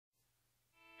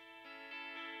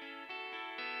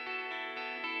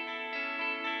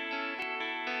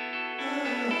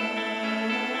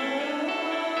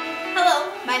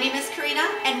name is Corinna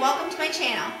and welcome to my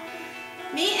channel.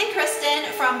 Me and Kristin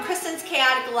from Kristin's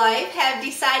Chaotic Life have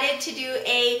decided to do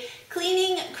a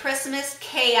cleaning Christmas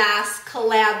chaos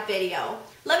collab video.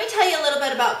 Let me tell you a little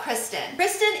bit about Kristin.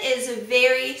 Kristin is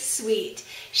very sweet.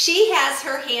 She has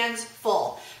her hands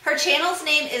full. Her channel's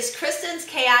name is Kristin's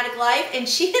Chaotic Life and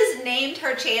she has named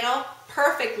her channel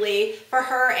perfectly for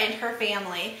her and her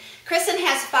family. Kristin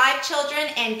has 5 children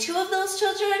and 2 of those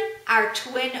children are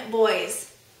twin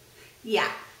boys.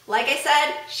 Yeah, like I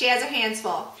said, she has her hands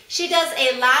full. She does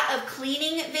a lot of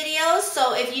cleaning videos,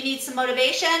 so if you need some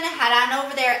motivation, head on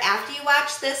over there after you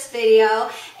watch this video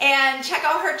and check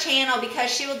out her channel because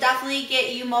she will definitely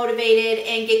get you motivated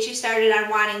and get you started on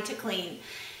wanting to clean.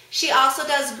 She also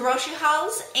does grocery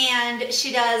hauls and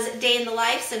she does day in the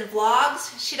lives and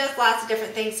vlogs. She does lots of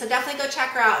different things, so definitely go check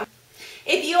her out.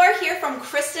 If you are here from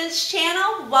Kristin's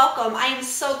channel, welcome. I am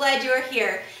so glad you are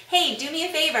here. Hey, do me a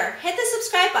favor, hit the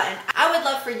subscribe button. I would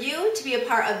love for you to be a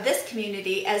part of this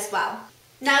community as well.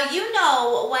 Now, you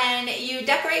know when you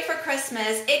decorate for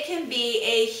Christmas, it can be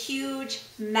a huge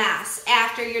mess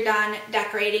after you're done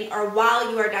decorating or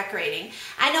while you are decorating.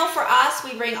 I know for us,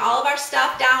 we bring all of our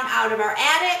stuff down out of our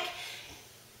attic,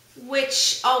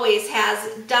 which always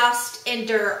has dust and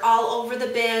dirt all over the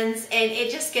bins, and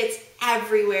it just gets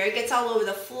everywhere. It gets all over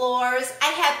the floors. I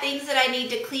have things that I need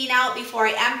to clean out before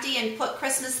I empty and put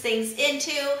Christmas things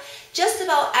into. Just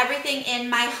about everything in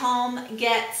my home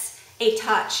gets a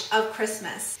touch of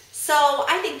Christmas. So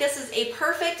I think this is a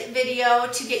perfect video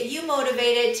to get you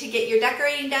motivated to get your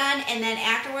decorating done and then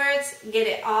afterwards get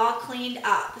it all cleaned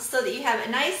up so that you have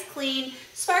a nice, clean,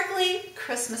 sparkly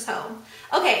Christmas home.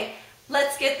 Okay,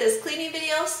 let's get this cleaning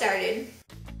video started.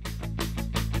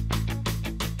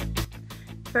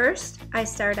 First, I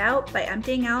start out by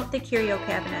emptying out the curio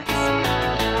cabinets.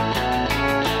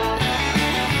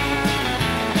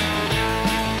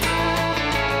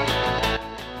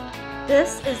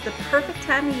 This is the perfect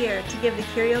time of year to give the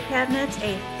curio cabinets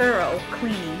a thorough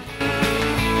cleaning.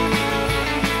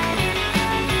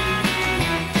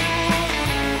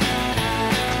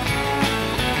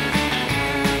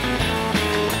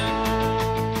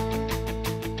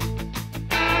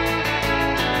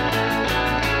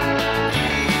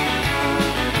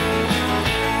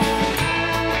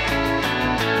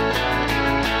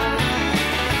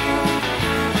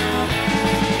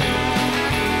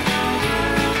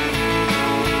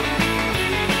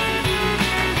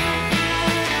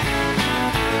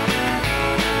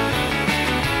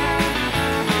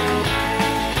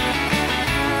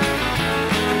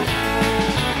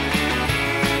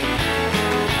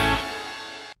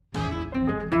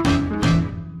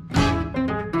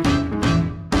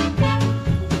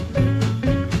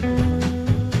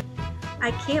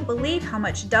 I can't believe how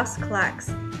much dust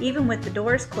collects, even with the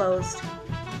doors closed.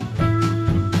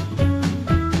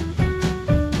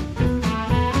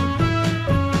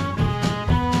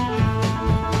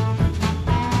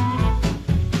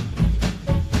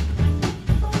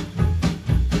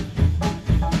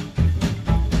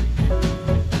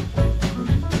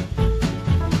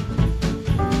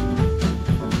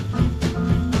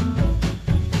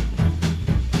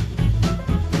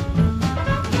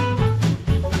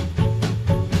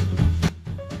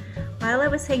 While I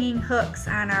was hanging hooks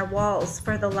on our walls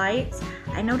for the lights,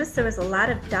 I noticed there was a lot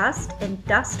of dust and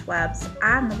dust webs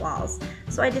on the walls,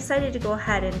 so I decided to go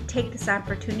ahead and take this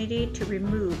opportunity to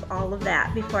remove all of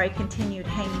that before I continued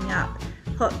hanging up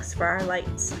hooks for our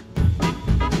lights.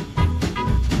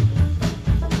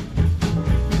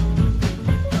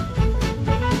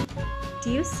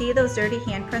 Do you see those dirty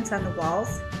handprints on the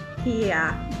walls?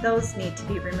 Yeah, those need to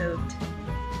be removed.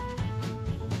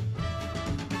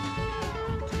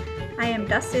 I am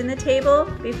dusting the table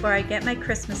before I get my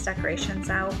Christmas decorations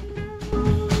out.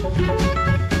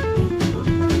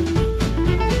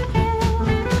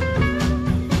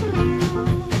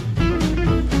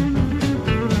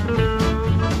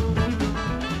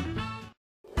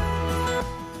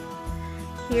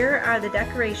 Here are the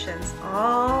decorations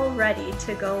all ready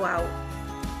to go out.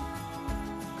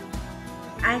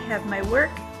 I have my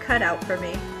work cut out for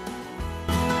me.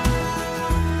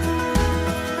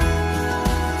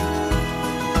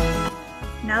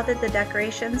 Now that the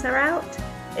decorations are out,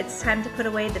 it's time to put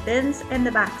away the bins and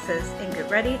the boxes and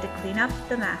get ready to clean up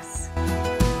the mess.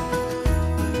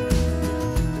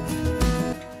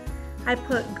 I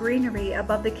put greenery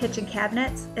above the kitchen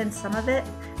cabinets and some of it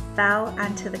fell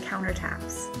onto the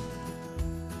countertops.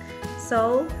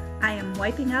 So I am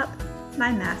wiping up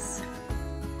my mess.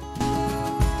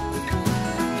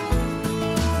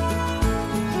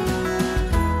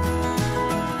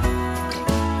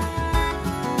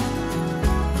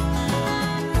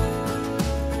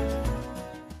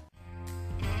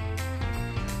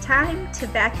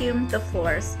 vacuum the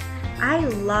floors. I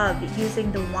love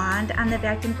using the wand on the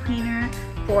vacuum cleaner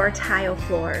for tile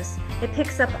floors. It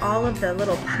picks up all of the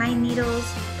little pine needles,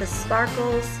 the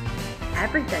sparkles,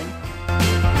 everything.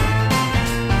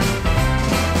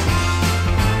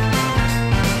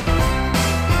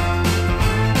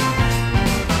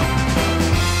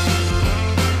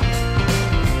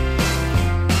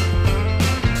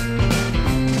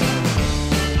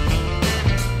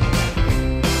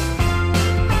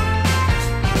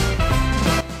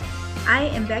 I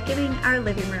am vacuuming our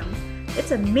living room.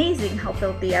 It's amazing how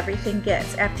filthy everything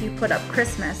gets after you put up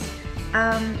Christmas.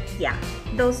 Yeah,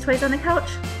 those toys on the couch,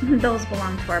 those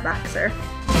belong to our boxer.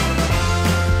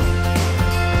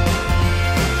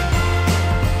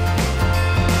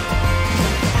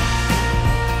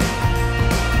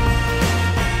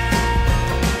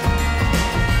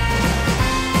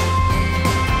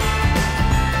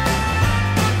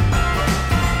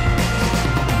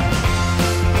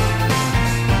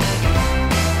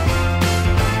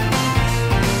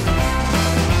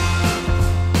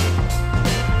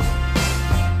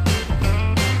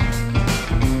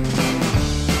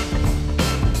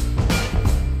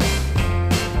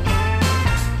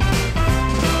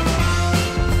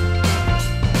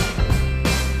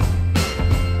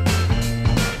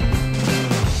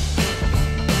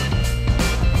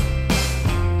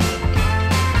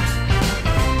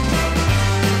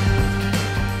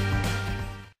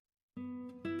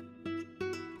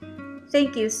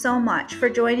 Thank you so much for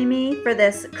joining me for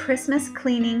this Christmas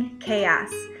cleaning chaos.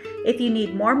 If you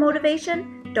need more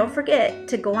motivation, don't forget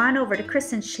to go on over to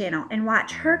Kristin's channel and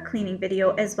watch her cleaning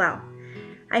video as well.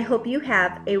 I hope you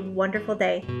have a wonderful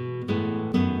day.